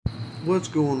What's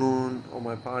going on, all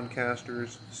my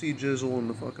podcasters? C Jizzle and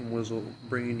the fucking Whizzle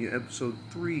bringing you episode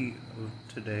 3 of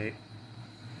today.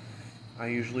 I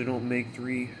usually don't make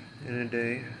 3 in a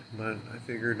day, but I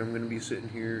figured I'm gonna be sitting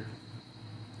here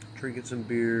drinking some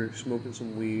beer, smoking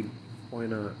some weed. Why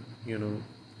not? You know,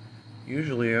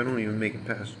 usually I don't even make it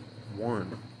past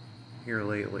 1 here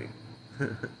lately.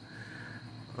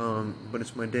 But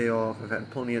it's my day off. I've had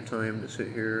plenty of time to sit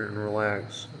here and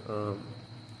relax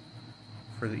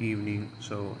for the evening,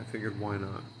 so I figured why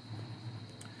not.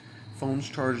 Phone's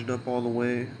charged up all the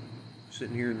way,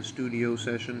 sitting here in the studio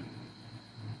session,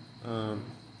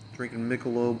 drinking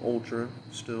Michelob Ultra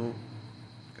still.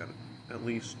 Got at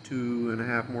least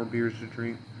 2.5 more beers to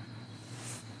drink.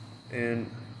 And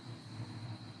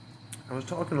I was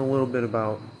talking a little bit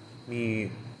about me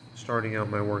starting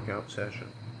out my workout session.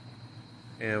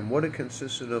 And what it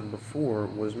consisted of before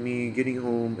was me getting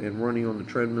home and running on the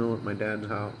treadmill at my dad's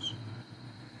house.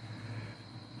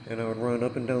 And I would run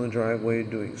up and down the driveway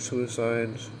doing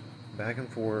suicides, back and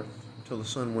forth, until the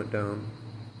sun went down.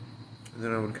 And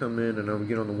then I would come in and I would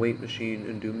get on the weight machine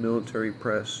and do military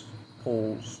press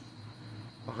pulls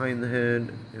behind the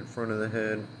head, in front of the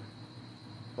head,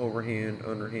 overhand,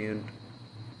 underhand.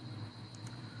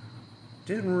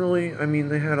 Didn't really,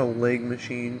 they had a leg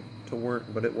machine to work,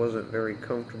 but it wasn't very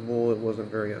comfortable, it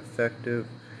wasn't very effective.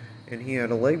 And he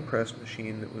had a leg press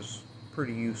machine that was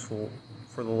pretty useful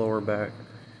for the lower back.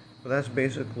 But that's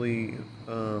basically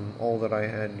all that I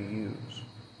had to use.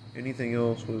 Anything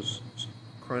else was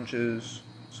crunches,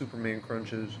 Superman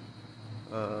crunches,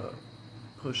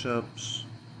 push-ups,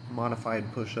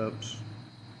 modified push-ups,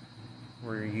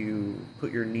 where you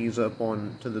put your knees up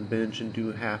onto the bench and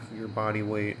do half of your body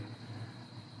weight.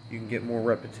 You can get more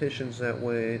repetitions that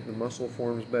way. The muscle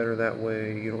forms better that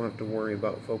way. You don't have to worry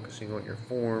about focusing on your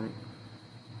form.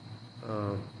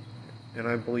 And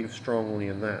I believe strongly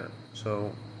in that.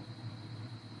 So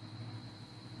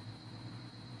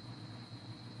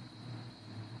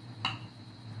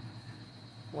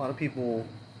a lot of people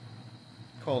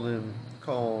call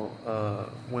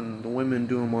when the women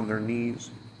do them on their knees,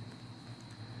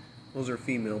 those are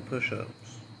female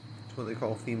push-ups. That's what they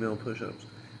call female push-ups.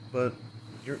 But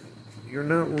you're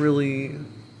not really,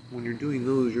 when you're doing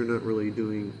those, you're not really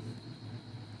doing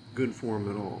good form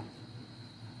at all.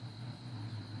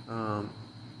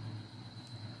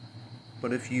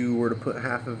 But if you were to put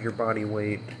half of your body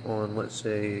weight on, let's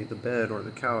say, the bed or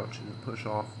the couch and push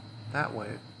off that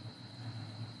way,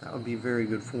 that would be very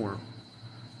good form.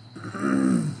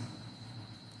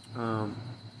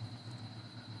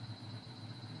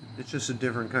 It's just a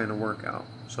different kind of workout.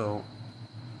 So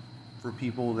for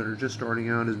people that are just starting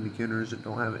out as beginners that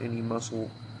don't have any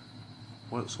muscle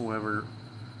whatsoever,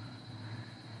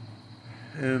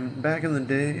 and back in the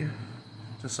day,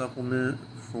 to supplement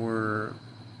for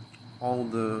all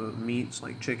the meats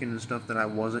like chicken and stuff that I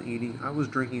wasn't eating, I was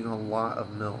drinking a lot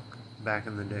of milk back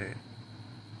in the day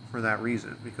for that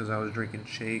reason, because I was drinking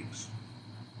shakes.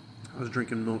 I was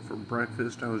drinking milk for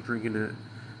breakfast. I was drinking it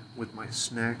with my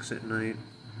snacks at night.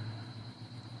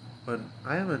 But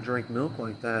I haven't drank milk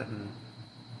like that in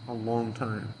a long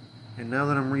time. And now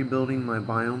that I'm rebuilding my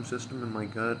biome system in my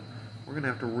gut, we're going to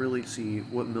have to really see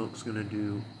what milk's going to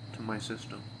do to my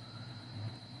system.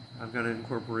 I've got to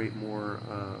incorporate more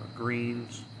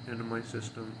greens into my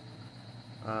system.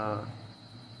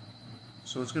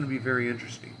 So it's going to be very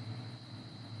interesting.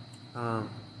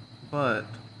 But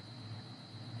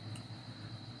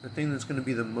the thing that's going to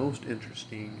be the most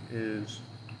interesting is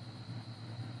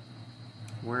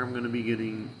where I'm going to be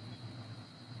getting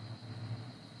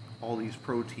all these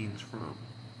proteins from.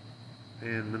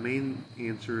 And the main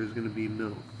answer is going to be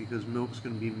milk, because milk's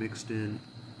going to be mixed in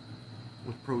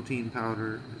with protein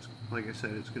powder. It's, like I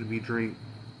said, it's going to be drank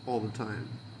all the time.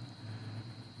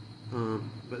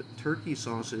 But turkey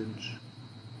sausage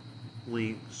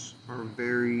links are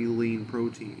very lean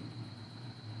protein.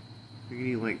 You can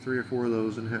eat like 3 or 4 of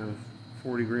those and have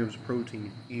 40 grams of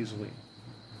protein easily.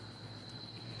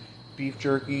 Beef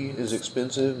jerky is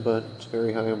expensive, but it's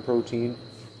very high on protein.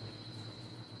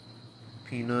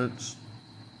 Peanuts,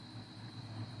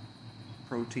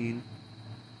 protein.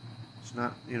 It's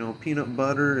not, peanut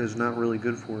butter is not really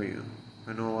good for you.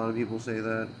 I know a lot of people say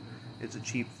that it's a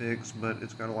cheap fix, but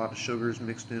it's got a lot of sugars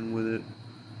mixed in with it.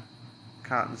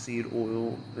 Cottonseed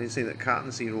oil, they say that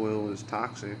cottonseed oil is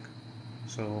toxic,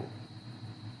 so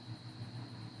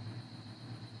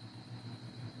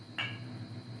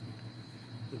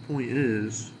the point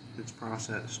is, it's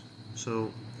processed.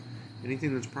 So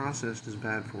anything that's processed is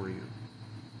bad for you.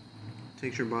 It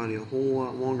takes your body a whole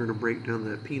lot longer to break down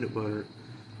that peanut butter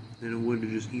than it would to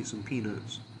just eat some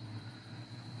peanuts.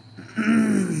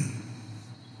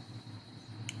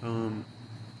 Um,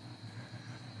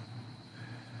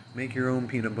 make your own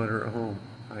peanut butter at home,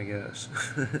 I guess.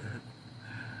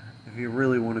 If you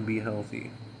really want to be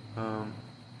healthy. Um,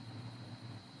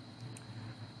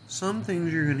 some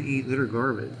things you're going to eat that are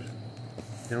garbage.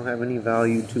 They don't have any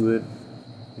value to it.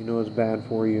 You know it's bad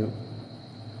for you.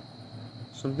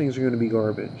 Some things are going to be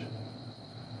garbage.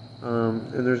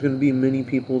 And there's going to be many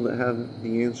people that have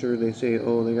the answer. They say,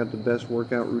 oh, they got the best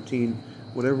workout routine.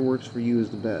 Whatever works for you is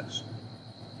the best.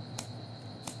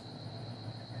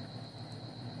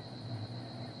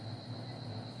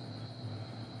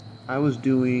 I was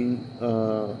doing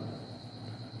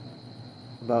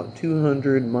about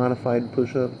 200 modified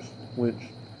push-ups, which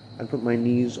I'd put my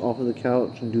knees off of the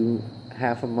couch and do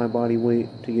half of my body weight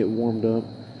to get warmed up,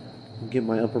 get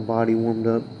my upper body warmed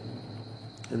up.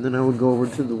 And then I would go over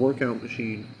to the workout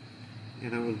machine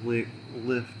and I would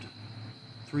lift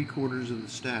 3/4 of the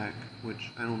stack,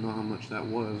 which I don't know how much that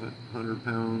was, 100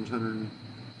 pounds, no,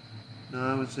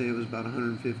 I would say it was about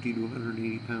 150 to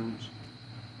 180 pounds.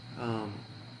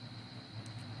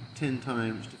 10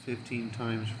 times to 15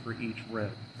 times for each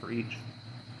rep, for each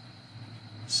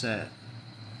set.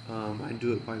 I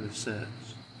do it by the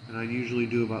sets, and I usually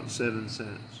do about 7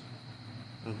 sets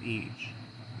of each.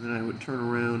 And then I would turn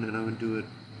around and I would do it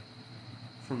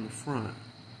from the front,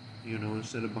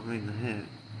 instead of behind the head.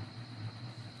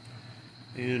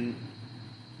 And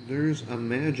there's a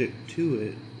magic to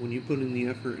it when you put in the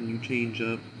effort and you change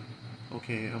up,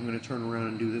 okay, I'm going to turn around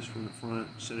and do this from the front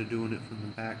instead of doing it from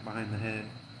the back behind the head.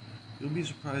 You'll be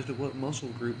surprised at what muscle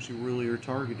groups you really are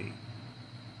targeting.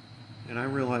 And I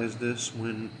realized this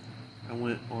when I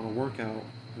went on a workout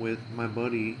with my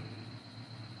buddy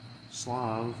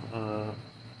Slav.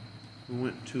 We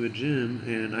went to a gym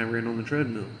and I ran on the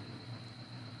treadmill.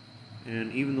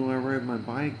 And even though I ride my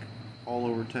bike all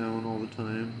over town all the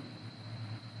time,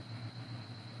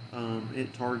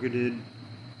 it targeted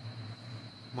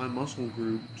my muscle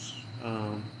groups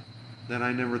that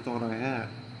I never thought I had,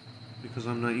 because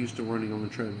I'm not used to running on the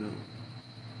treadmill.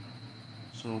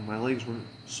 So my legs were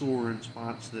sore in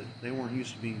spots that they weren't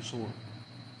used to being sore.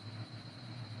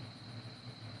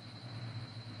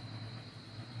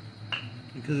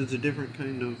 Because it's a different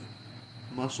kind of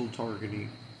muscle targeting,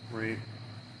 right?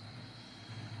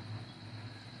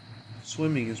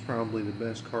 Swimming is probably the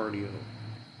best cardio,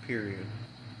 period.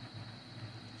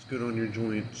 It's good on your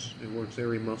joints. It works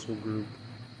every muscle group.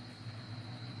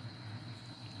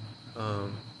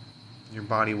 Your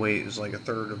body weight is like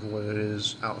 1/3 of what it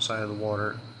is outside of the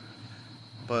water.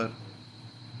 But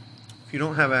if you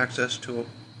don't have access to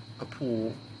a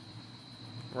pool,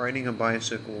 riding a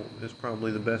bicycle is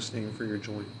probably the best thing for your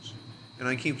joints. And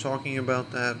I keep talking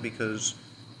about that because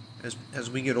as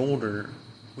we get older,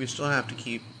 we still have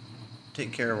to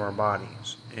take care of our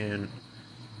bodies. And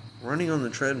running on the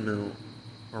treadmill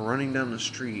or running down the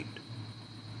street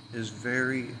is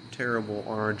very terrible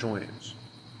on our joints.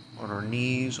 On our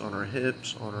knees, on our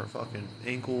hips, on our fucking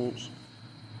ankles,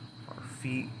 our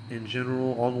feet in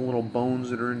general, all the little bones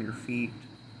that are in your feet.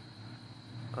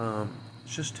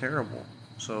 It's just terrible.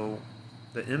 So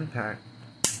the impact,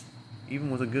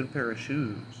 even with a good pair of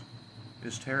shoes,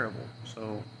 is terrible.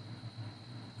 So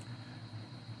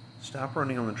stop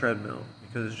running on the treadmill,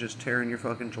 because it's just tearing your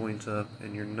fucking joints up,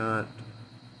 and you're not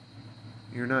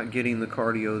getting the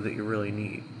cardio that you really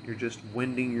need. You're just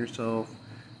winding yourself.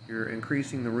 You're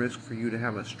increasing the risk for you to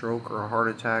have a stroke or a heart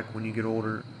attack when you get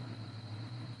older.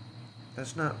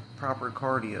 That's not proper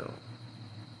cardio.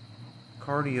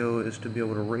 Cardio is to be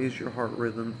able to raise your heart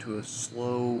rhythm to a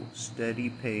slow, steady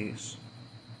pace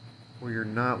where you're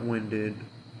not winded,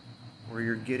 where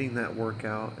you're getting that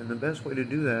workout. And the best way to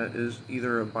do that is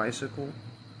either a bicycle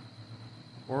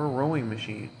or a rowing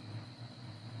machine.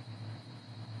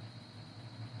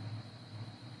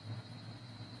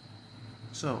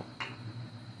 So,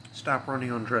 stop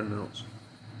running on treadmills.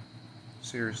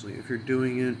 Seriously, if you're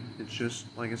doing it, it's just,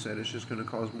 like I said, it's just going to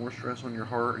cause more stress on your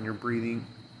heart and your breathing.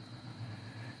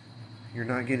 You're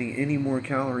not getting any more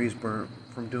calories burnt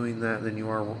from doing that than you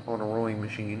are on a rowing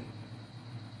machine,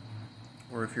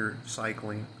 or if you're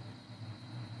cycling.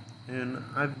 And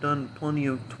I've done plenty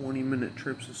of 20-minute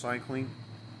trips of cycling.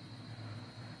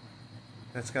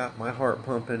 That's got my heart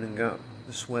pumping and got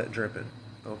the sweat dripping,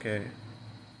 okay?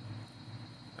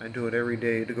 I do it every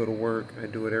day to go to work. I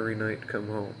do it every night to come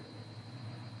home.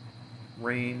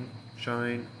 Rain,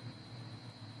 shine,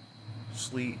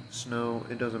 sleet, snow,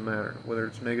 it doesn't matter. Whether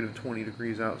it's negative 20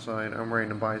 degrees outside, I'm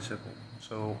riding a bicycle.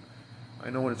 So I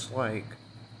know what it's like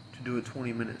to do a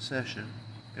 20-minute session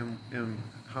and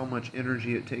how much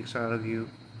energy it takes out of you.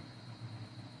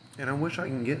 And I wish I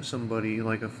can get somebody,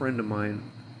 like a friend of mine,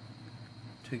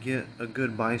 to get a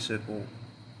good bicycle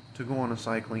to go on a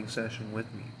cycling session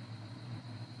with me.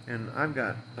 And I've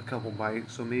got a couple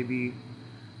bikes, so maybe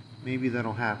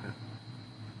that'll happen.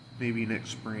 Maybe next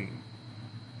spring.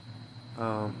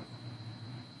 I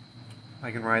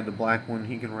can ride the black one,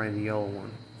 he can ride the yellow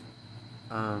one.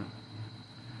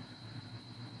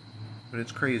 But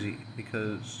it's crazy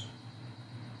because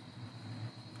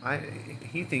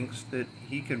he thinks that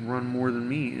he can run more than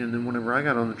me, and then whenever I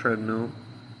got on the treadmill,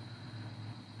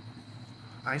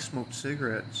 I smoked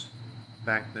cigarettes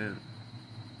back then.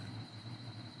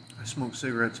 I smoked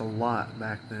cigarettes a lot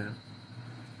back then.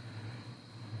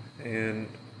 And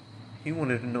he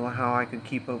wanted to know how I could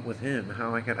keep up with him,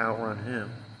 how I could outrun him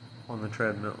on the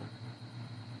treadmill.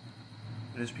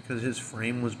 And it's because his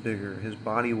frame was bigger, his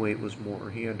body weight was more,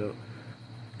 he had to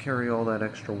carry all that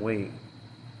extra weight.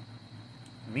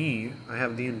 Me, I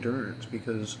have the endurance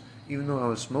because even though I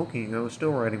was smoking, I was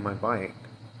still riding my bike.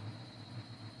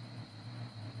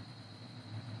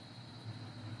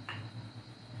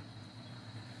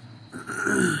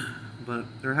 But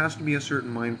there has to be a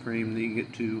certain mind frame that you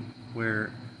get to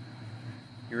where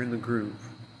you're in the groove,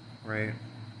 right?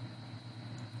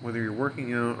 Whether you're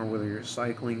working out or whether you're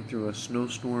cycling through a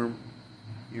snowstorm,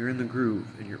 you're in the groove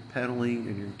and you're pedaling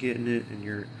and you're getting it and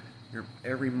your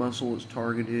every muscle is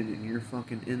targeted and you're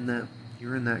fucking in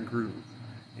that groove,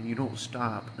 and you don't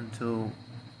stop until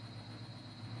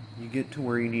you get to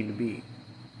where you need to be,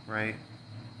 right?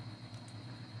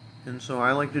 And so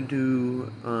I like to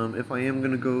do, if I am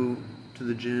going to go to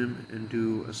the gym and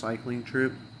do a cycling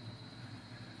trip,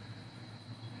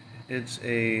 it's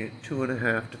a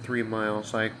 2.5 to 3 mile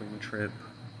cycling trip,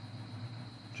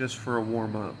 just for a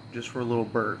warm up, just for a little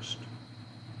burst.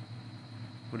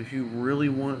 But if you really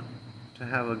want to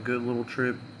have a good little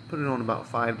trip, put it on about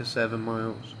 5 to 7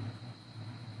 miles.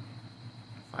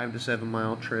 5 to 7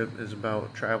 mile trip is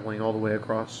about traveling all the way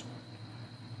across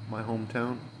my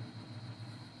hometown.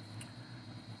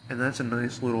 And that's a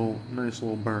nice little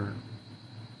burn.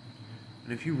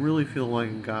 And if you really feel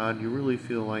like God, you really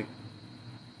feel like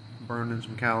burning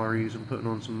some calories and putting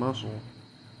on some muscle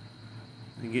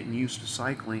and getting used to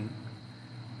cycling,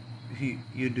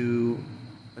 you do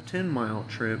a 10-mile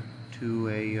trip to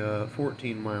a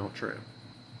 14-mile trip,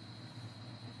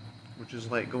 which is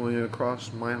like going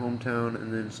across my hometown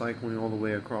and then cycling all the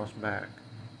way across back.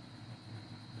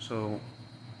 So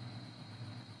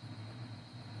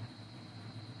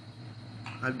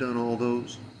I've done all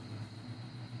those.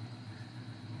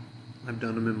 I've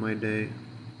done them in my day.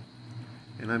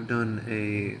 And I've done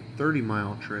a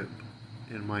 30-mile trip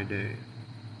in my day.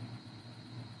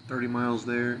 30 miles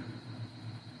there.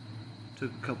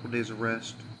 Took a couple days of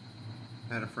rest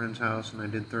at a friend's house, and I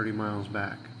did 30 miles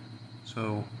back.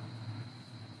 So,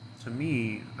 to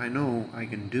me, I know I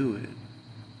can do it.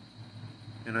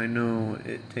 And I know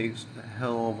it takes a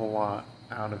hell of a lot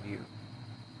out of you.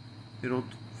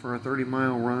 For a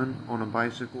 30-mile run on a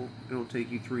bicycle, it'll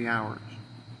take you 3 hours.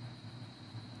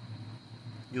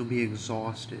 You'll be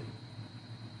exhausted.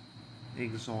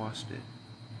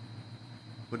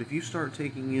 But if you start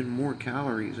taking in more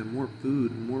calories and more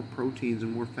food and more proteins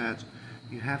and more fats,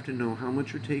 you have to know how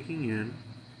much you're taking in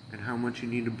and how much you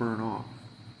need to burn off.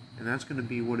 And that's going to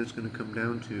be what it's going to come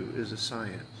down to, is a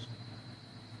science.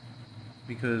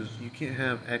 Because you can't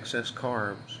have excess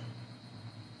carbs.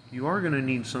 You are going to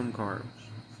need some carbs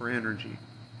for energy.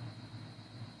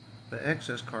 But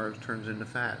excess carbs turns into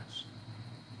fats.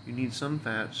 You need some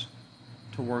fats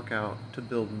to work out, to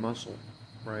build muscle,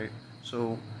 right?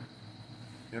 So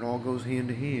it all goes hand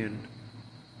to hand.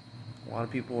 A lot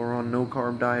of people are on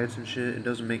no-carb diets and shit. It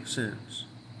doesn't make sense.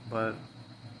 But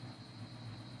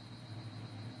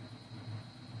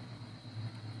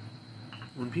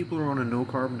when people are on a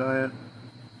no-carb diet,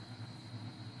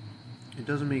 it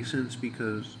doesn't make sense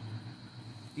because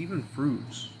even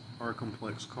fruits are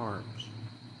complex carbs.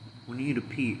 When you eat a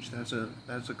peach, that's a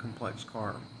complex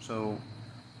carb. So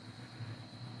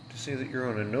to say that you're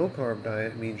on a no-carb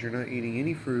diet means you're not eating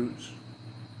any fruits,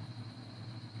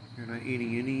 you're not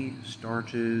eating any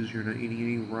starches, you're not eating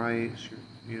any rice,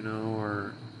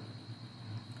 or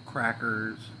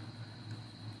crackers,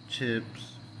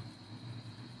 chips,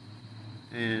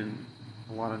 and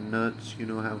a lot of nuts,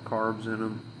 have carbs in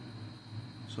them.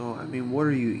 So, I mean, what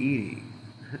are you eating?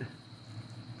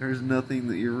 There's nothing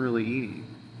that you're really eating.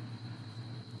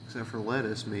 Except for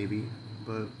lettuce, maybe.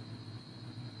 But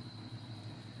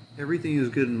everything is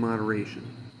good in moderation.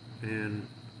 And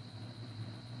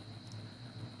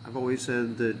I've always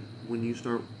said that when you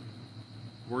start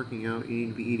working out, you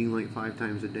need to be eating like 5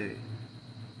 times a day.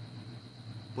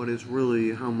 But it's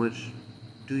really how much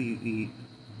do you eat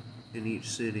in each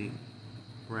sitting,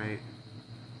 right?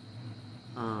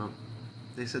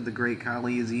 They said the Great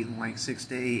Khali is eating like 6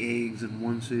 to 8 eggs in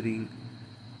one sitting,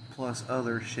 plus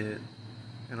other shit.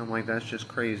 And I'm like, that's just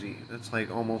crazy. That's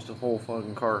like almost a whole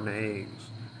fucking carton of eggs.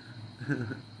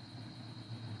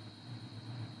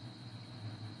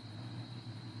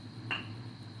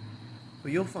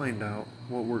 But you'll find out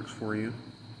what works for you.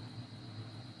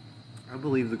 I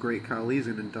believe the Great Khali is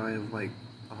gonna die of like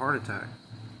a heart attack.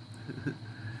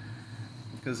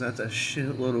 Because that's a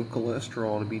shitload of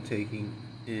cholesterol to be taking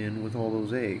in with all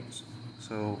those eggs.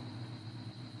 So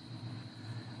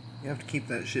you have to keep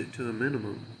that shit to a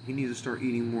minimum. He needs to start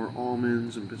eating more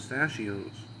almonds and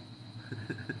pistachios.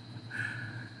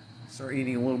 Start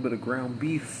eating a little bit of ground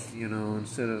beef,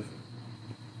 instead of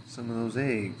some of those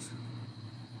eggs.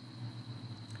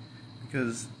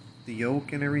 Because the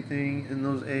yolk and everything in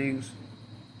those eggs,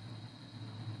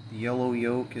 the yellow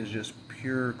yolk is just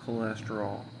pure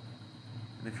cholesterol.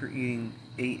 And if you're eating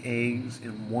 8 eggs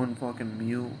in one fucking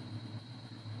meal,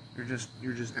 you're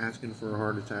just asking for a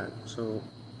heart attack. So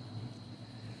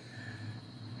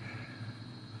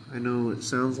I know it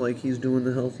sounds like he's doing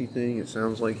the healthy thing, it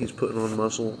sounds like he's putting on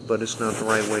muscle, but it's not the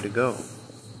right way to go.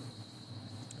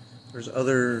 There's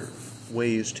other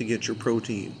ways to get your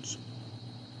proteins.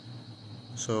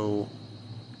 So,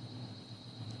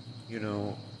 you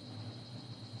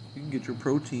can get your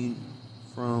protein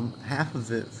from half of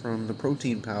it from the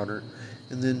protein powder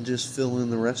and then just fill in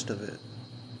the rest of it.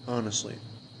 Honestly.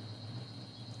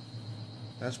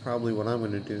 That's probably what I'm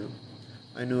going to do.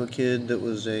 I knew a kid that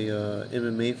was a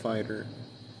MMA fighter,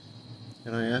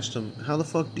 and I asked him, how the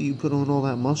fuck do you put on all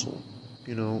that muscle?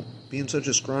 Being such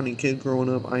a scrawny kid growing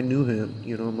up, I knew him.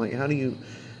 I'm like, how do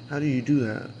you do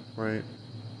that, right?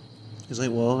 He's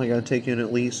like, well, I gotta take in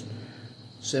at least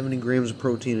 70 grams of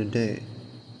protein a day.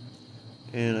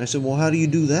 And I said, well, how do you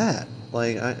do that?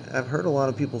 Like, I've heard a lot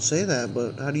of people say that,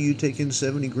 but how do you take in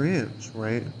 70 grams,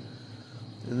 right?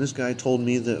 And this guy told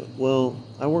me that, well,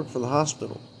 I work for the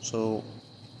hospital, so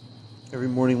every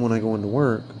morning when I go into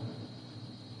work,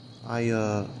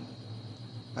 I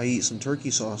eat some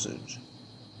turkey sausage.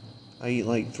 I eat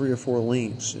like 3 or 4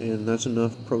 links, and that's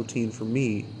enough protein for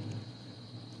me.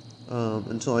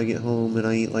 Until I get home and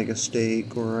I eat like a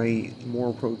steak or I eat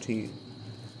more protein.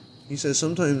 He says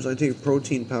sometimes I take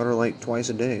protein powder like twice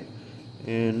a day.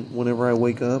 And whenever I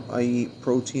wake up, I eat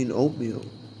protein oatmeal.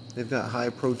 They've got high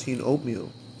protein oatmeal.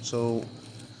 So,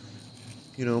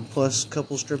 plus a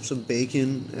couple strips of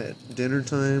bacon at dinner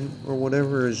time or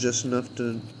whatever is just enough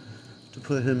to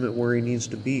put him at where he needs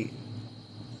to be.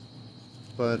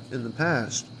 But in the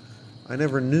past, I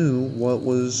never knew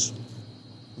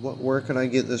where could I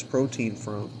get this protein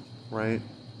from, right?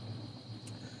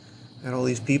 And all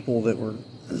these people that were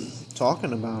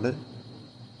talking about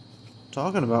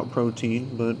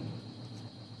protein, but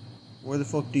where the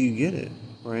fuck do you get it,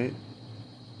 right?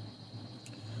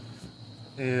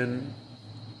 And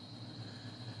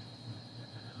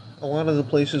a lot of the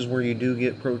places where you do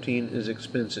get protein is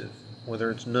expensive,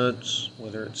 whether it's nuts,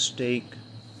 whether it's steak,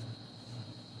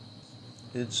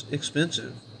 it's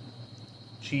expensive.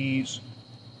 Cheese.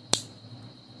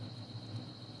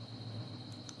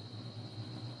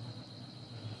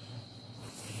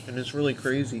 And it's really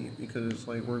crazy because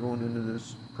like we're going into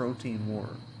this protein war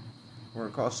where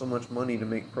it costs so much money to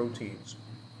make proteins.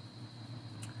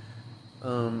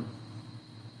 I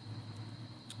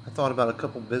thought about a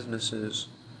couple businesses,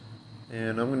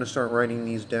 and I'm going to start writing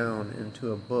these down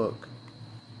into a book.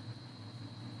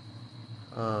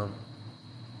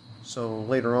 So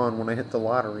later on when I hit the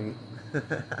lottery,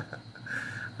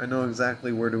 I know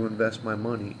exactly where to invest my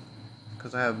money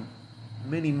because I have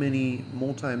many, many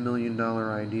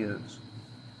multi-million-dollar ideas.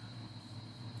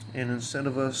 And instead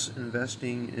of us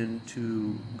investing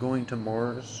into going to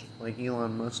Mars, like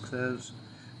Elon Musk says,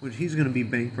 which he's going to be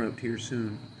bankrupt here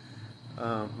soon,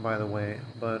 by the way,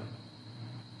 but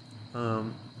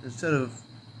instead of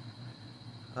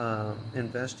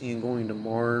investing in going to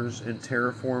Mars and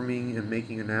terraforming and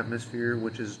making an atmosphere,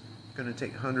 which is going to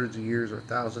take hundreds of years or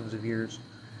thousands of years,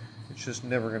 it's just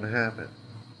never going to happen,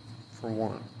 for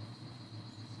one.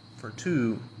 For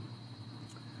two,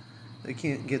 they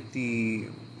can't get the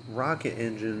rocket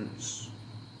engines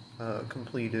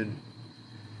completed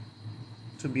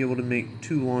to be able to make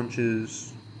 2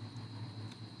 launches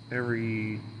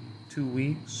every 2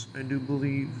 weeks, I do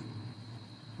believe.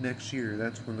 Next year,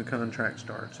 that's when the contract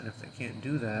starts, and if they can't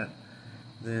do that,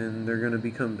 then they're going to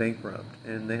become bankrupt,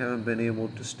 and they haven't been able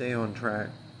to stay on track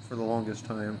for the longest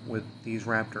time with these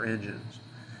Raptor engines.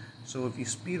 So if you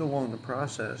speed along the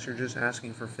process, you're just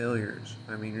asking for failures.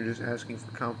 I mean, you're just asking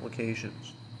for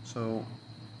complications. So,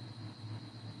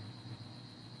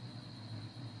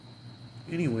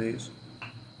 anyways,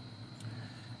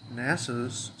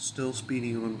 NASA's still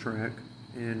speeding on track,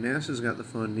 and NASA's got the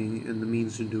funding and the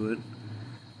means to do it.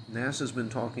 NASA's been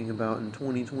talking about in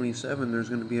 2027 there's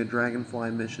going to be a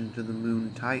Dragonfly mission to the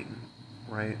moon Titan,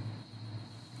 right?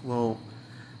 Well,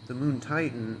 the moon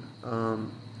Titan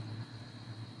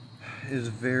is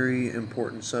a very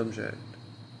important subject.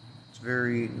 It's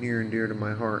very near and dear to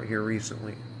my heart here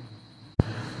recently.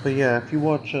 But yeah, if you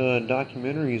watch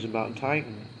documentaries about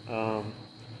Titan,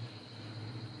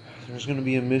 there's going to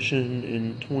be a mission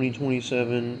in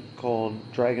 2027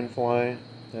 called Dragonfly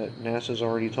that NASA's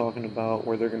already talking about,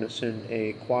 where they're going to send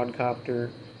a quadcopter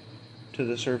to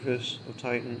the surface of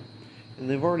Titan, and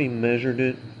they've already measured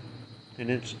it,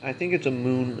 and I think it's a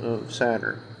moon of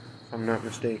Saturn, if I'm not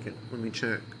mistaken. Let me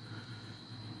check,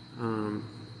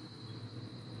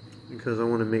 because I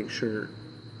want to make sure.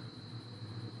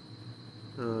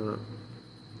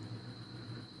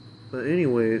 But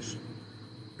anyways,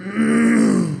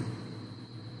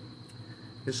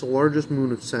 it's the largest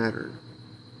moon of Saturn.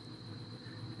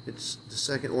 It's the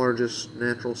second largest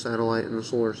natural satellite in the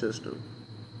solar system,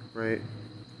 right?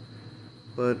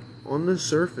 But on the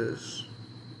surface,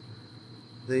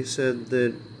 they said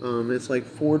that it's like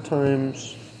 4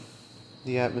 times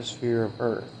the atmosphere of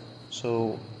Earth.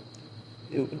 So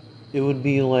it would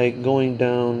be like going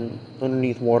down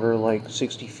underneath water like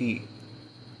 60 feet.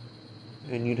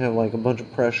 And you'd have like a bunch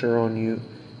of pressure on you.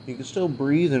 You could still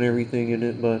breathe and everything in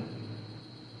it, but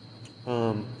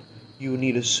you would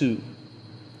need a suit.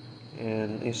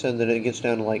 And they said that it gets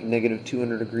down to like negative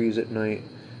 200 degrees at night.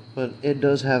 But it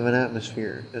does have an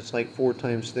atmosphere. It's like 4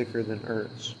 times thicker than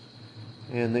Earth's.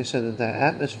 And they said that that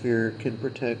atmosphere can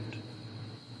protect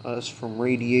us from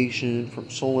radiation, from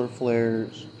solar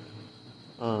flares.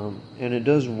 And it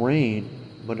does rain,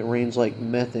 but it rains like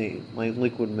methane, like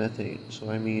liquid methane.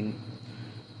 So I mean,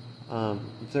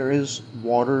 there is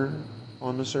water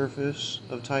on the surface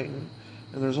of Titan,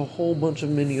 and there's a whole bunch of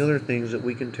many other things that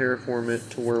we can terraform it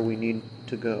to where we need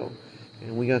to go.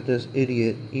 And we got this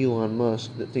idiot Elon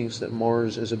Musk that thinks that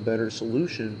Mars is a better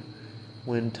solution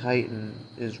when Titan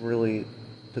is really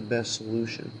the best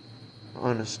solution.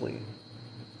 Honestly,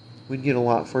 we'd get a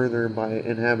lot further by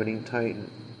inhabiting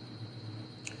Titan.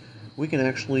 We can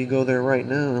actually go there right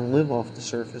now and live off the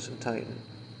surface of Titan.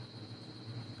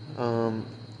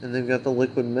 And they've got the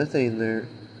liquid methane there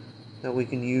that we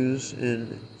can use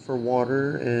for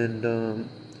water and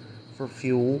for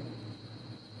fuel.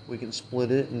 We can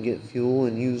split it and get fuel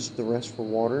and use the rest for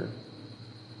water.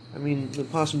 I mean, the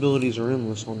possibilities are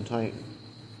endless on Titan.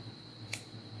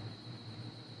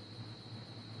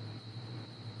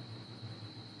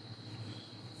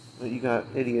 But you got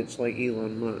idiots like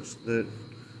Elon Musk that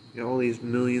got all these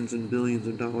millions and billions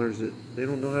of dollars that they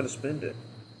don't know how to spend it.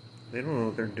 They don't know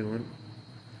what they're doing.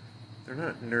 They're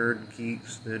not nerd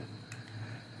geeks that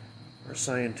are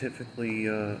scientifically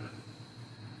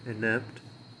inept,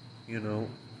 you know.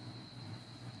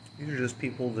 These are just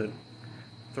people that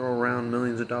throw around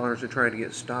millions of dollars to try to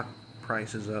get stock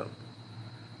prices up.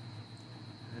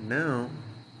 And now,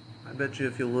 I bet you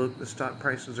if you look, the stock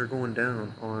prices are going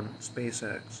down on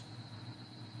SpaceX.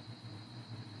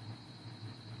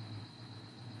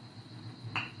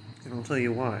 And I'll tell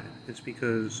you why. It's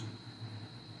because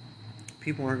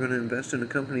people aren't going to invest in a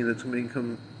company that's going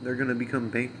to become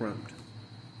bankrupt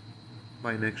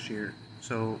by next year.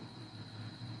 So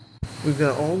we've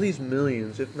got all these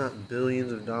millions, if not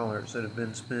billions of dollars that have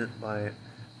been spent by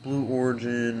Blue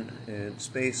Origin and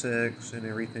SpaceX and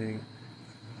everything,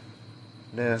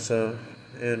 NASA,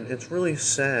 and it's really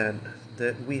sad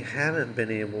that we haven't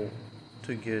been able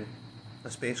to get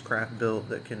a spacecraft built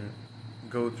that can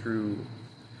go through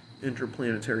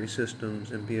interplanetary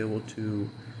systems and be able to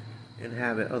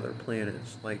inhabit other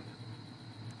planets. Like,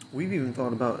 we've even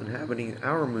thought about inhabiting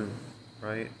our moon,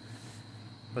 right?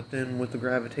 But then with the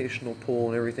gravitational pull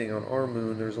and everything on our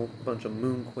moon, there's a bunch of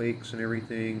moonquakes and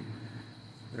everything.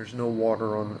 There's no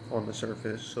water on the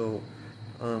surface. So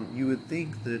you would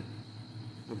think that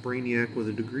a brainiac with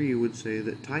a degree would say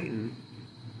that Titan,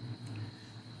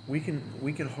 we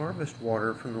can harvest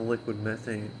water from the liquid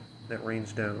methane that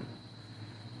rains down.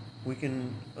 We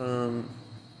can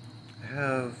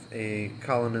have a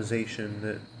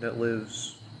colonization that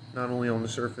lives not only on the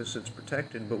surface, it's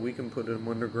protected, but we can put them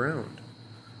underground.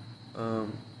 I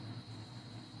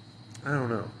don't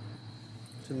know.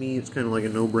 To me, it's kind of like a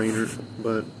no-brainer,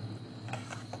 but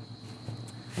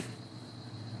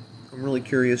I'm really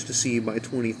curious to see by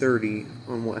 2030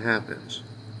 on what happens.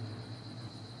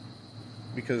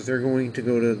 Because they're going to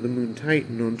go to the moon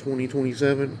Titan on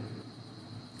 2027,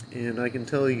 and I can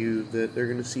tell you that they're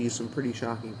going to see some pretty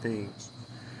shocking things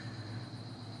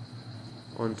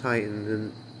on Titan,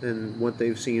 and and what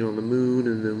they've seen on the moon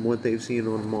and then what they've seen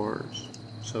on Mars.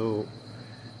 So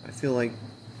I feel like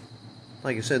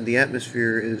I said, the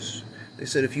atmosphere is, they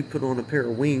said if you put on a pair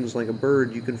of wings like a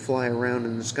bird, you can fly around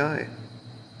in the sky.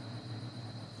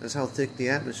 That's how thick the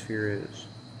atmosphere is.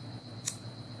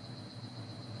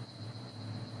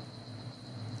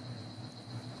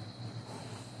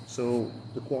 So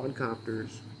the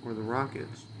quadcopters or the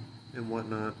rockets and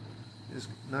whatnot is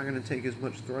not going to take as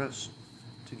much thrust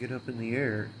to get up in the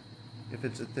air if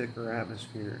it's a thicker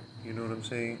atmosphere. You know what I'm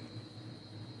saying?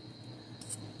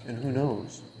 And who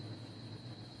knows?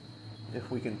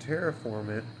 If we can terraform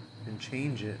it and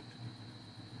change it,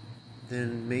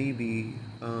 then maybe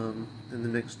in the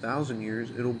next 1,000 years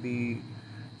it'll be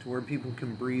to where people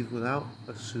can breathe without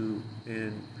a suit,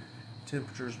 and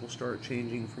temperatures will start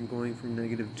changing from going from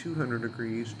negative 200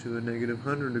 degrees to a negative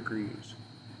 100 degrees.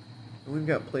 And we've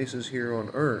got places here on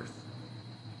Earth,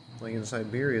 like in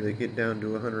Siberia, that get down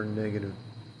to 100 negative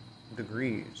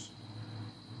degrees.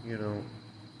 You know.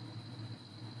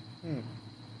 They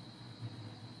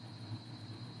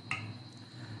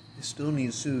still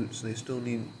need suits, they still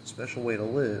need a special way to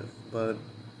live, but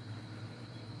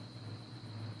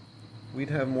we'd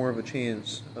have more of a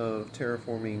chance of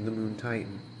terraforming the moon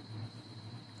Titan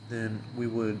than we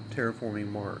would terraforming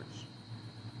Mars.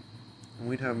 And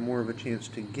we'd have more of a chance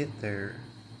to get there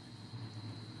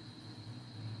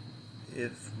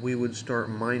if we would start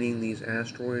mining these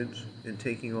asteroids and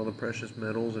taking all the precious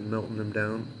metals and melting them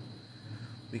down.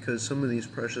 Because some of these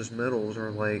precious metals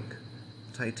are like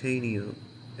titanium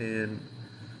and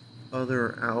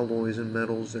other alloys and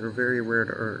metals that are very rare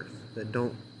to Earth, that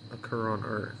don't occur on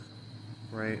Earth,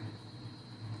 right?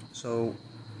 So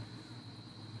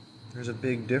there's a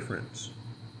big difference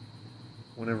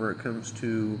whenever it comes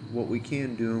to what we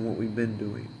can do and what we've been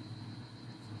doing.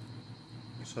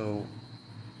 So,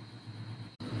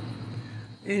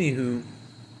 anywho,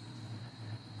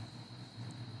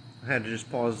 I had to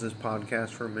just pause this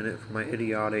podcast for a minute for my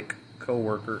idiotic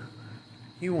coworker.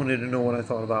 He wanted to know what I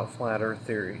thought about flat earth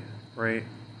theory, right?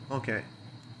 Okay.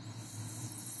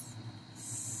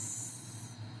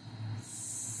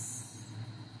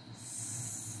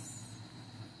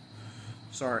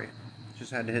 Sorry,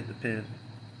 just had to hit the pin.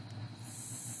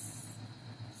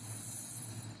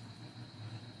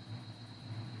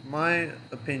 My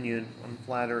opinion on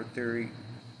flat earth theory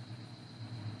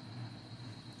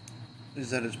is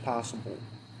that it's possible.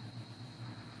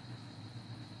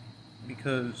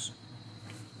 Because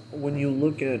when you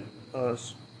look at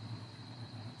us,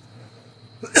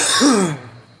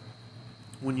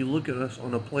 when you look at us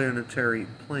on a planetary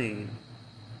plane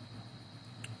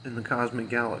in the cosmic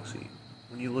galaxy,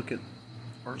 when you look at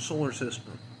our solar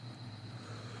system,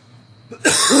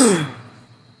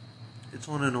 it's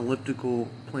on an elliptical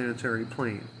planetary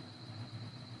plane.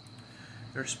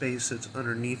 There's space that's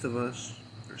underneath of us,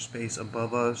 there's space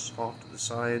above us, off to the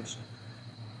sides.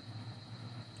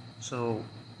 So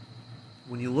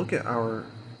when you look at our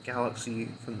galaxy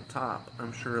from the top,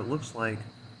 I'm sure it looks like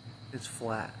it's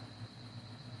flat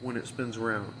when it spins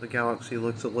around. The galaxy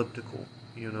looks elliptical,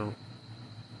 you know.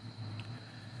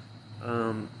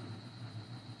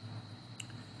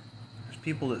 There's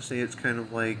people that say it's kind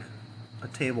of like a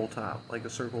tabletop, like a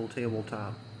circle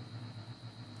tabletop,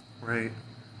 right?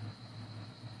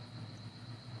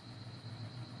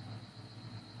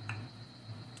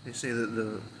 They say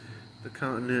that the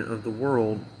continent of the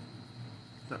world,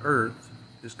 the Earth,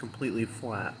 is completely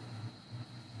flat.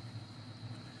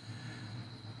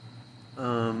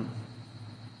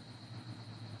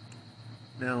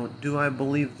 Now, do I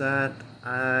believe that?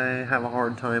 I have a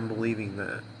hard time believing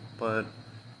that, but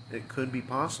it could be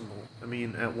possible. I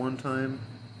mean, at one time,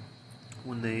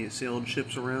 when they sailed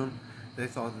ships around, they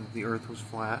thought that the Earth was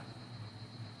flat.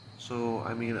 So,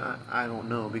 I mean, I don't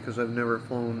know, because I've never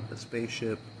flown a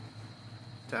spaceship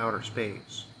to outer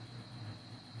space.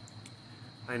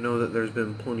 I know that there's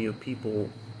been plenty of people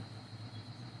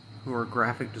who are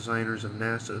graphic designers of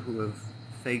NASA who have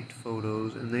faked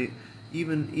photos, and they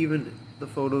even the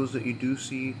photos that you do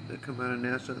see that come out of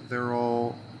NASA, they're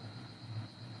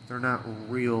not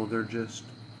real. They're just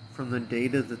from the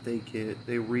data that they get,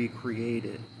 they recreate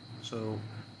it. So,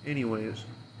 anyways,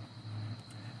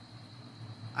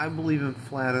 I believe in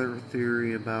flat Earth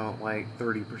theory about like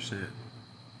 30%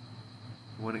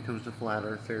 when it comes to flat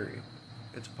Earth theory.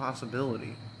 It's a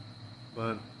possibility,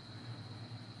 but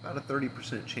about a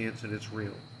 30% chance that it's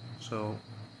real. So,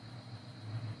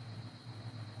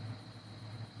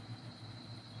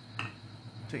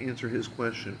 to answer his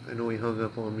question, I know he hung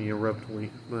up on me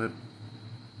abruptly, but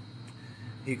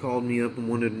he called me up and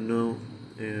wanted to know,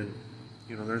 and,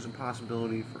 you know, there's a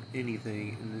possibility for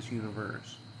anything in this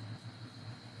universe.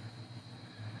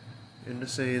 And to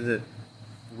say that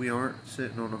we aren't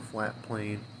sitting on a flat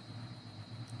plane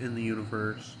in the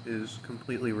universe is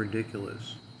completely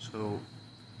ridiculous. So,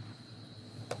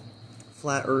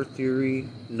 flat Earth theory,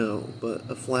 no, but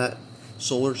a flat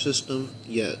solar system,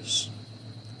 yes.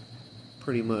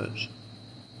 Pretty much.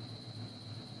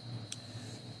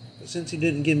 But since he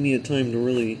didn't give me a time to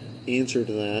really answer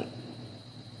to that,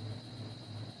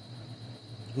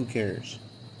 who cares,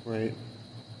 right?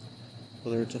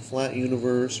 Whether it's a flat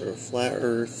universe or a flat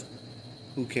Earth,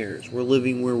 who cares? We're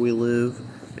living where we live,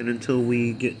 and until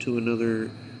we get to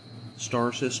another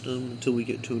star system, until we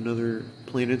get to another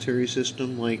planetary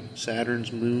system like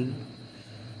Saturn's moon,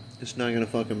 it's not gonna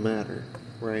fucking matter,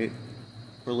 right?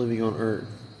 We're living on Earth.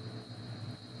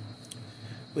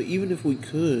 But even if we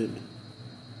could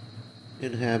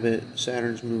inhabit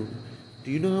Saturn's moon, do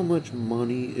you know how much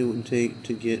money it would take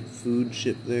to get food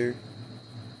shipped there?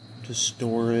 To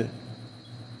store it?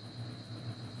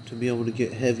 To be able to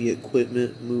get heavy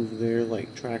equipment moved there,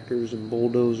 like tractors and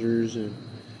bulldozers and,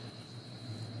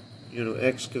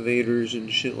 excavators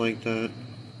and shit like that?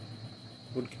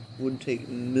 Would take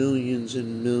millions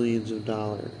and millions of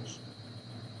dollars.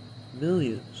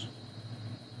 Millions.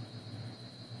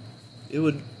 It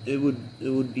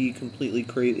would be completely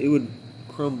crazy. It would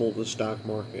crumble the stock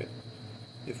market.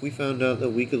 If we found out that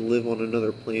we could live on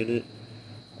another planet,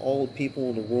 all the people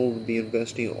in the world would be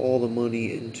investing all the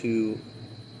money into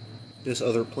this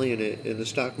other planet, and the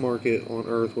stock market on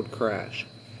Earth would crash.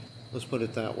 Let's put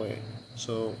it that way.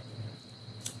 So,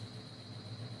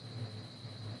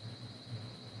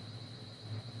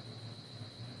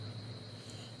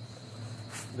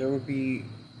 there would be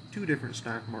two different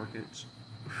stock markets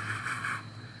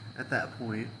at that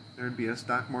point. There would be a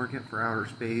stock market for outer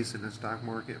space and a stock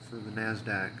market for the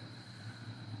NASDAQ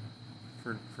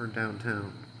for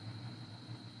downtown.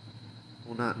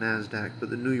 Well, not NASDAQ,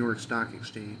 but the New York Stock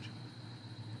Exchange.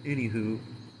 Anywho,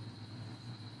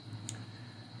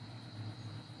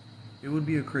 it would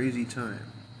be a crazy time.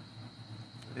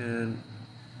 And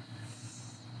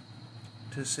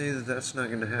to say that that's not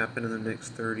going to happen in the next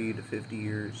 30 to 50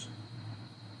 years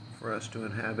for us to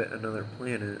inhabit another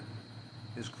planet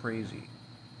is crazy,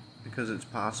 because it's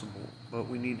possible. But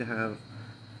we need to have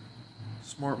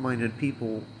smart-minded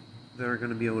people that are going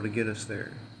to be able to get us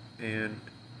there. And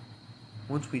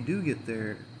once we do get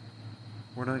there,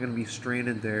 we're not going to be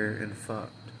stranded there and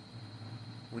fucked.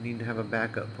 We need to have a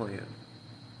backup plan,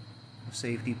 a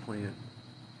safety plan.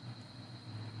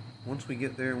 Once we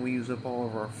get there and we use up all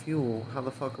of our fuel, how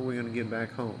the fuck are we going to get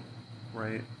back home,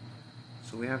 right?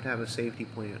 So we have to have a safety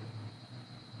plan.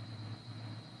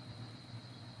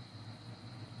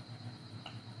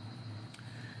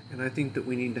 And I think that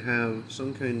we need to have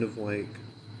some kind of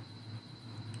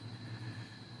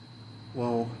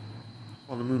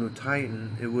on the moon of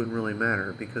Titan, it wouldn't really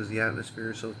matter because the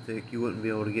atmosphere is so thick you wouldn't be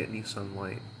able to get any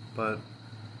sunlight. But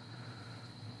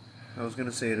I was going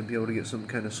to say to be able to get some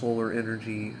kind of solar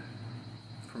energy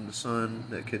from the sun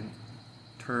that could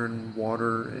turn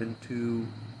water into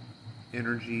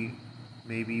energy.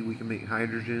 Maybe we can make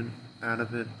hydrogen out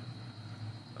of it.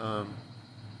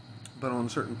 But on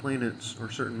certain planets or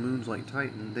certain moons like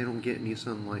Titan, they don't get any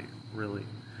sunlight, really.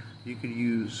 You could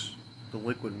use the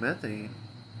liquid methane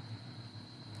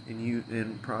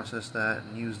and process that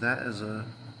and use that as a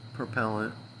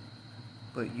propellant,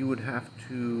 but you would have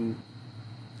to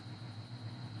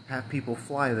have people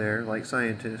fly there, like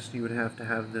scientists. You would have to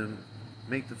have them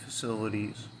make the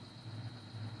facilities,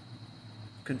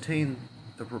 contain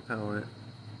the propellant,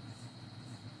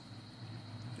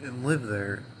 and live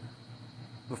there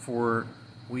before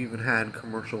we even had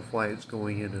commercial flights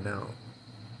going in and out,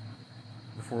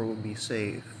 before it would be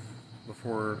safe,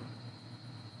 before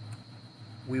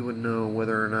we would know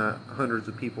whether or not hundreds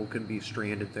of people could be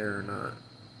stranded there or not.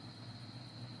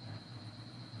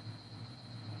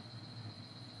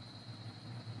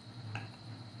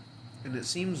 And it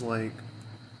seems like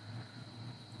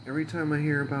every time I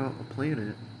hear about a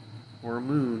planet or a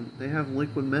moon, they have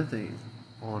liquid methane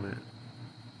on it,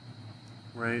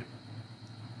 right?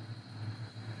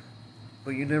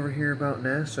 But you never hear about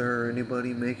NASA or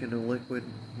anybody making a liquid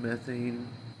methane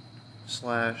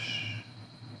slash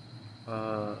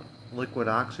liquid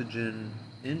oxygen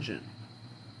engine,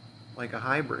 like a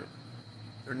hybrid.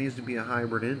 There needs to be a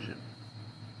hybrid engine,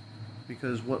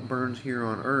 because what burns here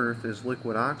on Earth is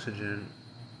liquid oxygen.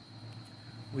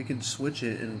 We can switch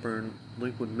it and burn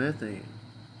liquid methane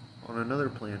on another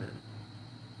planet.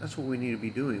 That's what we need to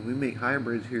be doing. We make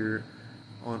hybrids here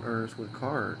on Earth with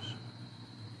cars.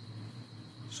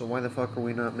 So why the fuck are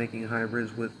we not making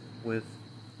hybrids with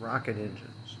rocket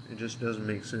engines? It just doesn't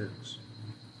make sense.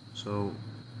 So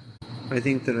I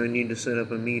think that I need to set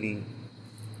up a meeting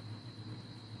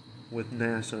with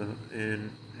NASA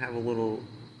and have a little,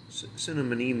 send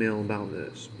them an email about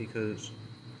this, because,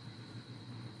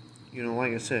 you know,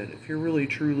 like I said, if you're really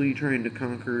truly trying to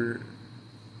conquer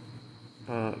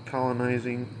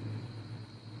colonizing,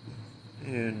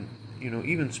 and, you know,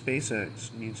 even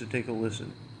SpaceX needs to take a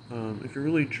listen. If you're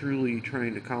really truly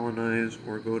trying to colonize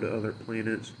or go to other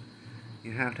planets,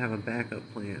 you have to have a backup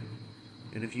plan.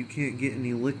 And if you can't get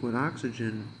any liquid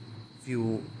oxygen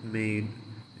fuel made,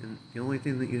 and the only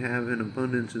thing that you have in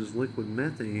abundance is liquid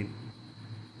methane,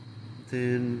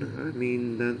 then, I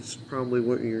mean, that's probably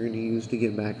what you're going to use to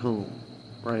get back home,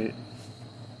 right?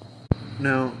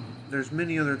 Now, there's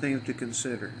many other things to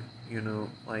consider. You know,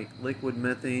 like liquid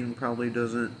methane probably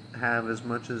doesn't have as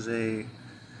much as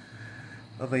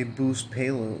of a boost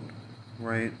payload,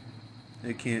 right?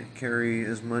 It can't carry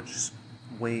as much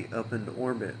weight up into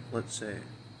orbit, let's say,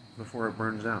 before it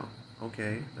burns out.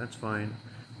 Okay, that's fine.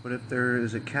 But if there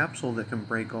is a capsule that can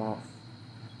break off,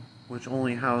 which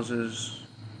only houses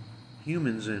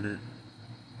humans in it,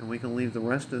 and we can leave the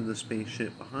rest of the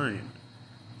spaceship behind,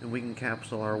 then we can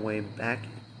capsule our way back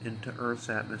into Earth's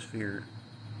atmosphere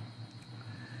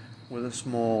with a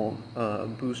small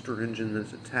booster engine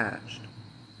that's attached.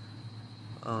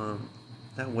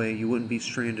 That way you wouldn't be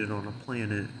stranded on a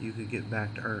planet. You could get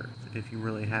back to Earth if you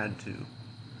really had to.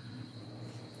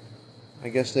 I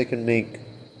guess they can make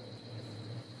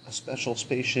a special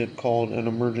spaceship called an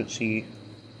emergency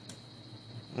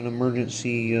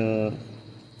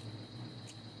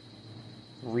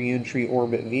re-entry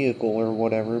orbit vehicle or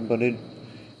whatever, but it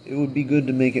would be good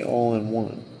to make it all in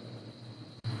one.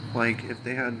 Like if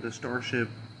they had the Starship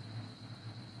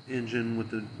engine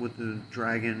with the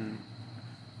Dragon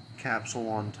capsule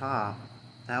on top,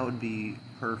 that would be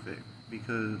perfect,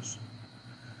 because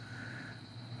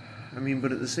I mean,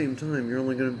 but at the same time, you're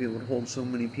only going to be able to hold so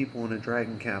many people in a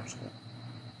Dragon capsule,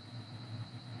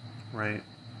 right?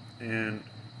 And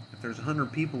if there's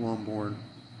 100 people on board,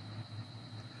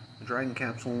 the Dragon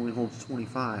capsule only holds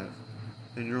 25,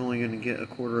 and you're only going to get a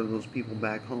quarter of those people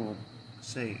back home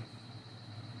safe.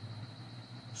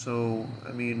 So,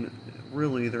 I mean,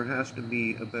 really, there has to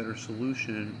be a better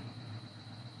solution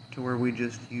to where we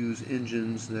just use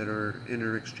engines that are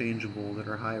interchangeable, that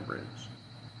are hybrids.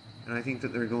 And I think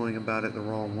that they're going about it the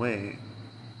wrong way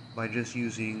by just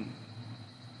using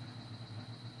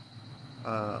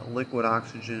liquid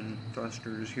oxygen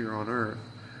thrusters here on Earth.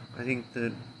 I think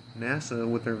that NASA,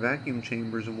 with their vacuum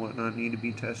chambers and whatnot, need to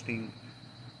be testing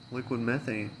liquid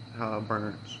methane, how it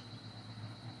burns.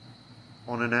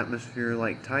 On an atmosphere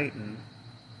like Titan,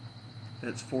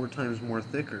 that's 4 times more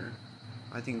thicker.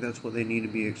 I think that's what they need to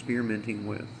be experimenting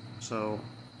with. So,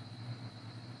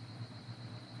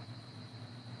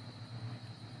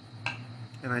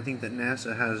 and I think that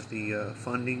NASA has the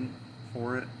funding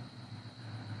for it.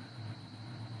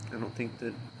 I don't think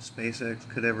that SpaceX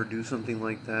could ever do something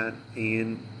like that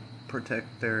and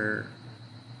protect their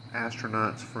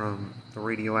astronauts from the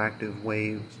radioactive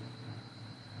waves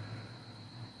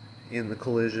and the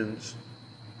collisions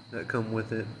that come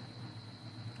with it.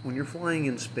 When you're flying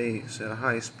in space at a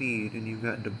high speed and you've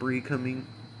got debris coming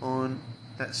on,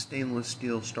 that stainless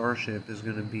steel Starship is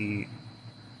going to be,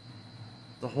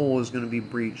 the hole is going to be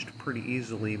breached pretty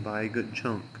easily by a good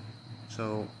chunk.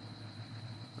 So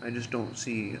I just don't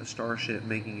see a Starship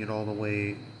making it all the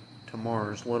way to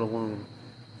Mars, let alone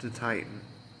to Titan,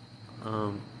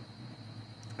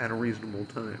 at a reasonable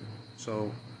time.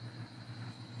 So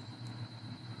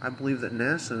I believe that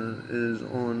NASA is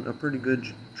on a pretty good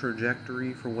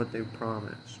trajectory for what they've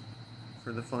promised,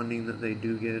 for the funding that they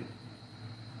do get,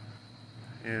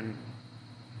 and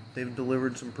they've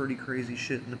delivered some pretty crazy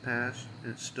shit in the past,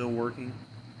 and it's still working.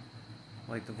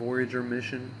 Like the Voyager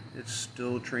mission, it's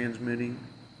still transmitting.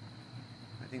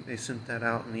 I think they sent that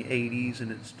out in the 80s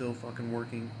and it's still fucking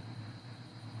working.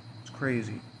 It's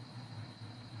crazy.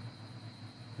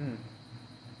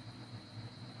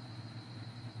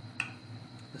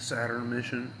 The Saturn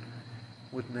mission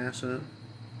with NASA,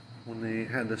 when they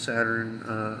had the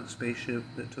Saturn spaceship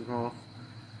that took off,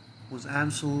 was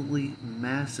absolutely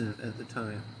massive at the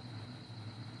time.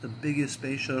 The biggest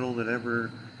space shuttle that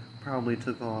ever probably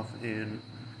took off, and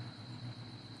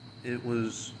it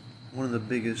was one of the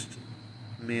biggest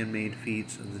man-made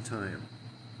feats of the time.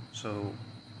 So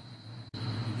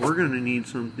we're going to need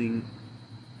something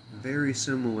very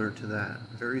similar to that,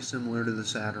 very similar to the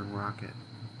Saturn rocket,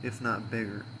 if not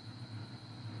bigger.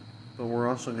 But we're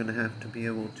also going to have to be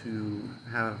able to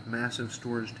have massive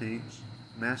storage tanks,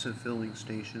 massive filling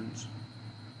stations,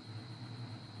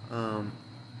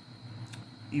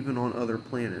 even on other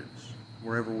planets,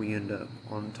 wherever we end up,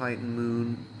 on Titan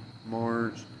moon,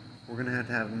 Mars, we're going to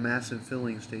have massive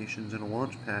filling stations and a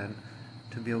launch pad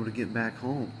to be able to get back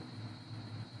home.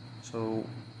 So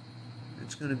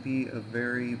it's going to be a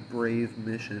very brave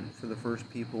mission for the first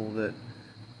people that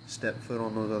step foot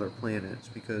on those other planets,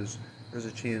 because there's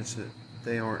a chance that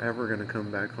they aren't ever going to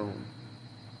come back home.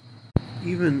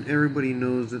 Even everybody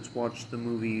knows that's watched the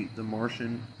movie The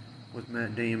Martian with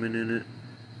Matt Damon in it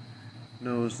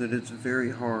knows that it's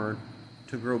very hard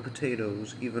to grow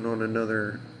potatoes even on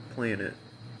another planet.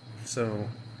 So,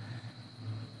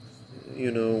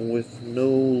 with no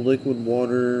liquid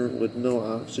water, with no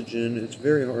oxygen, it's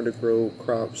very hard to grow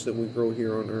crops that we grow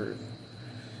here on Earth.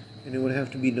 And it would have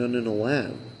to be done in a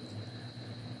lab.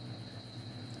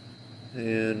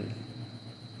 And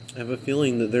I have a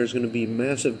feeling that there's going to be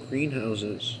massive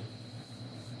greenhouses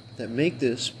that make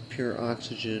this pure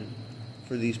oxygen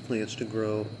for these plants to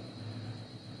grow.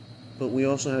 But we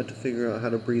also have to figure out how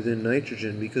to breathe in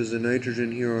nitrogen, because the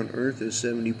nitrogen here on Earth is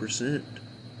 70%.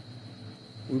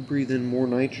 We breathe in more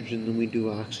nitrogen than we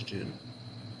do oxygen.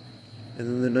 And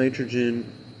then the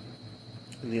nitrogen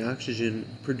and the oxygen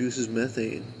produces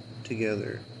methane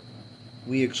together.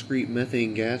 We excrete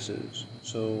methane gases.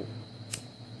 So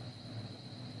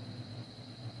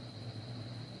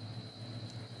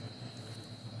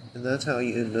and that's how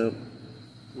you end up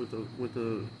with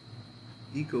a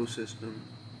ecosystem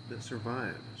that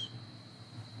survives.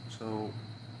 So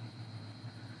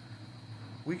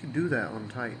we can do that on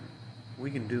Titan. We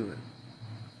can do it.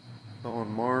 But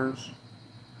on Mars,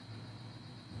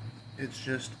 it's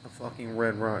just a fucking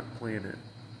red rock planet.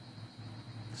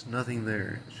 There's nothing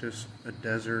there. It's just a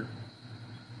desert.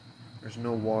 There's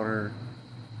no water.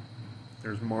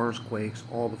 There's Mars quakes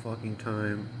all the fucking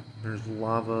time. There's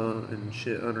lava and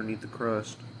shit underneath the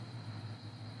crust.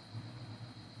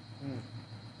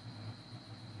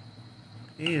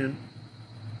 And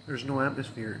there's no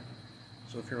atmosphere.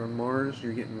 So if you're on Mars,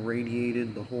 you're getting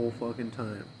radiated the whole fucking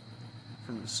time.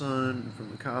 From the sun, from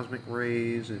the cosmic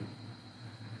rays, and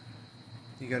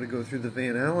you gotta go through the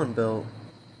Van Allen belt,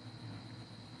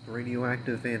 the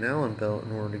radioactive Van Allen belt,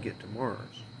 in order to get to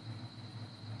Mars.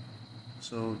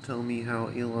 So tell me how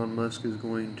Elon Musk is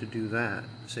going to do that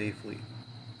safely.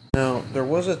 Now, there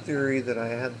was a theory that I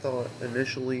had thought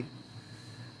initially,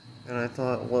 and I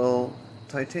thought, well,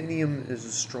 titanium is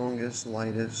the strongest,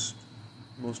 lightest,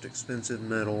 most expensive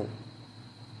metal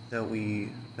that we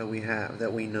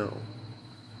know.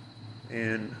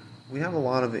 And we have a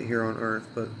lot of it here on Earth,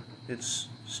 but it's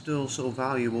still so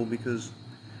valuable because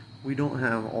we don't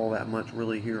have all that much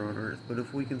really here on Earth. But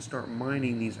if we can start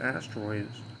mining these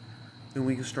asteroids, then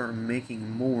we can start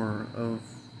making more of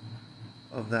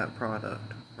that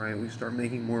product, right? We start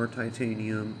making more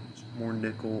titanium, more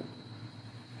nickel,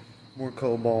 more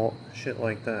cobalt, shit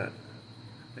like that.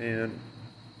 And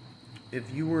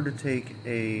if you were to take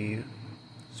a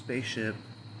spaceship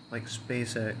like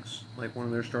SpaceX, like one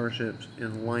of their starships,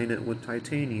 and line it with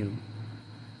titanium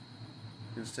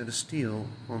instead of steel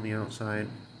on the outside,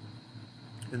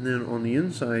 and then on the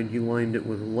inside you lined it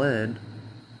with lead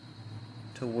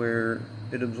to where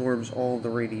it absorbs all the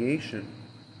radiation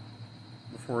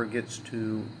before it gets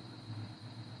to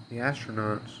the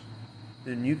astronauts,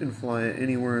 then you can fly it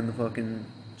anywhere in the fucking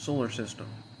solar system.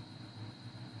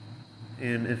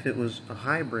 And if it was a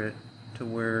hybrid to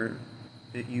where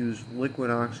it used liquid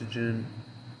oxygen,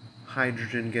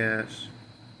 hydrogen gas,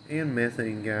 and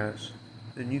methane gas,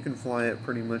 then you can fly it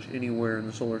pretty much anywhere in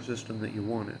the solar system that you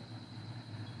wanted,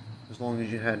 as long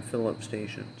as you had fill-up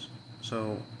stations.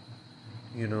 So,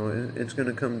 it's going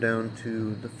to come down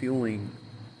to the fueling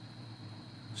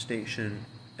station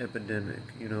epidemic.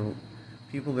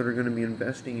 People that are going to be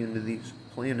investing into these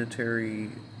planetary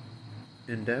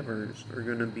endeavors are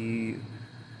going to be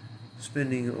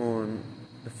spending on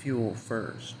the fuel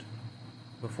first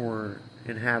before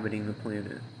inhabiting the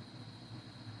planet.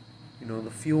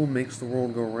 The fuel makes the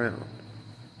world go round.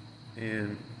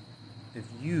 And if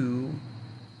you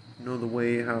know the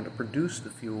way how to produce the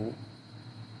fuel,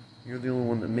 you're the only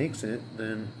one that makes it,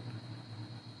 then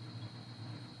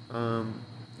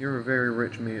you're a very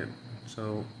rich man.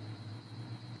 So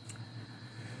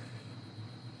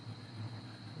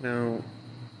now,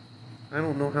 I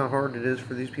don't know how hard it is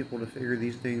for these people to figure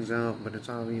these things out, but it's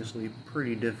obviously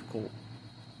pretty difficult.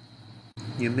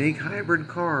 You make hybrid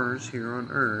cars here on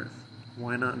Earth,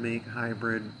 why not make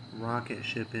hybrid rocket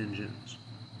ship engines?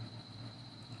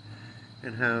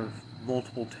 And have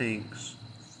multiple tanks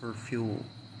for fuel.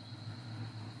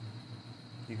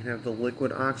 You can have the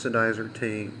liquid oxidizer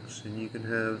tanks, and you can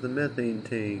have the methane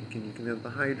tank, and you can have the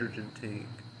hydrogen tank.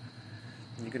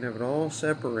 And you can have it all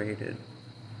separated.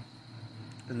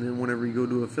 And then whenever you go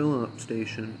to a fill-up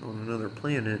station on another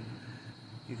planet,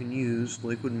 you can use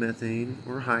liquid methane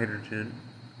or hydrogen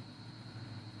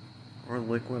or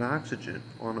liquid oxygen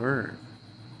on Earth.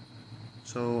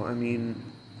 So, I mean,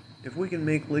 if we can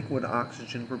make liquid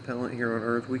oxygen propellant here on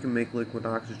Earth, we can make liquid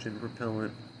oxygen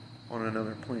propellant on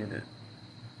another planet.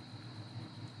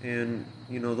 And,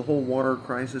 you know, the whole water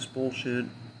crisis bullshit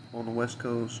on the West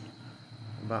Coast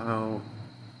about how,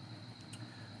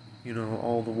 you know,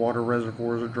 all the water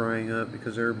reservoirs are drying up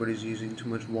because everybody's using too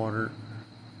much water.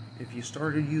 If you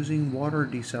started using water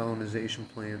desalination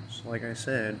plants, like I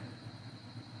said,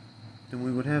 then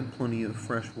we would have plenty of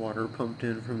fresh water pumped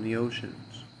in from the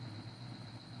oceans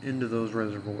into those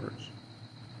reservoirs.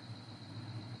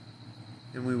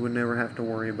 And we would never have to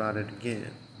worry about it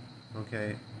again.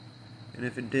 Okay? And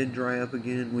if it did dry up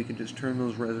again, we could just turn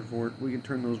those we could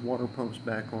turn those water pumps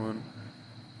back on,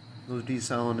 those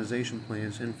desalination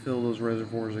plants, and fill those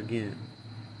reservoirs again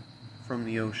from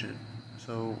the ocean.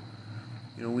 So,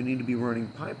 you know, we need to be running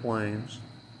pipelines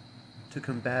to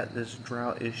combat this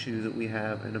drought issue that we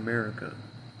have in America.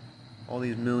 All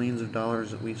these millions of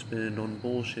dollars that we spend on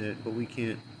bullshit, but we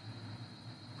can't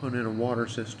put in a water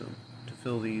system to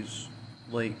fill these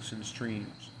lakes and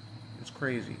streams. It's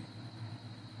crazy.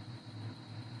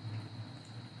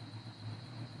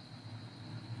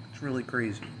 It's really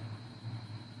crazy.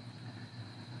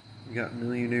 You got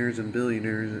millionaires and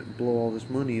billionaires that blow all this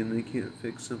money and they can't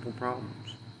fix simple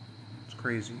problems. It's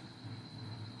crazy.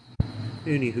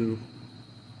 Anywho,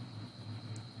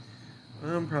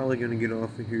 I'm probably gonna get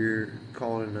off of here,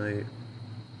 call it a night.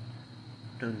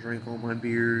 Done drank all my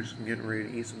beers. I'm getting ready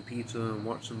to eat some pizza and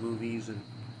watch some movies and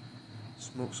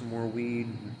smoke some more weed.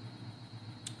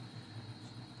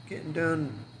 Getting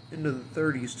down into the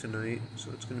 30s tonight, so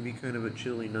it's gonna be kind of a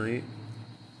chilly night.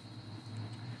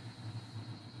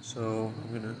 So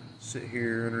I'm gonna sit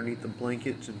here underneath the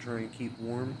blankets and try and keep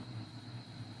warm.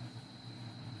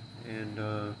 And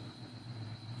you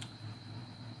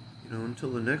know,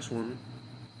 until the next one,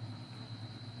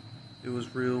 it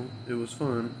was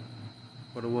fun,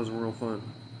 but it wasn't real fun.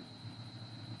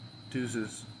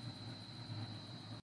 Deuces.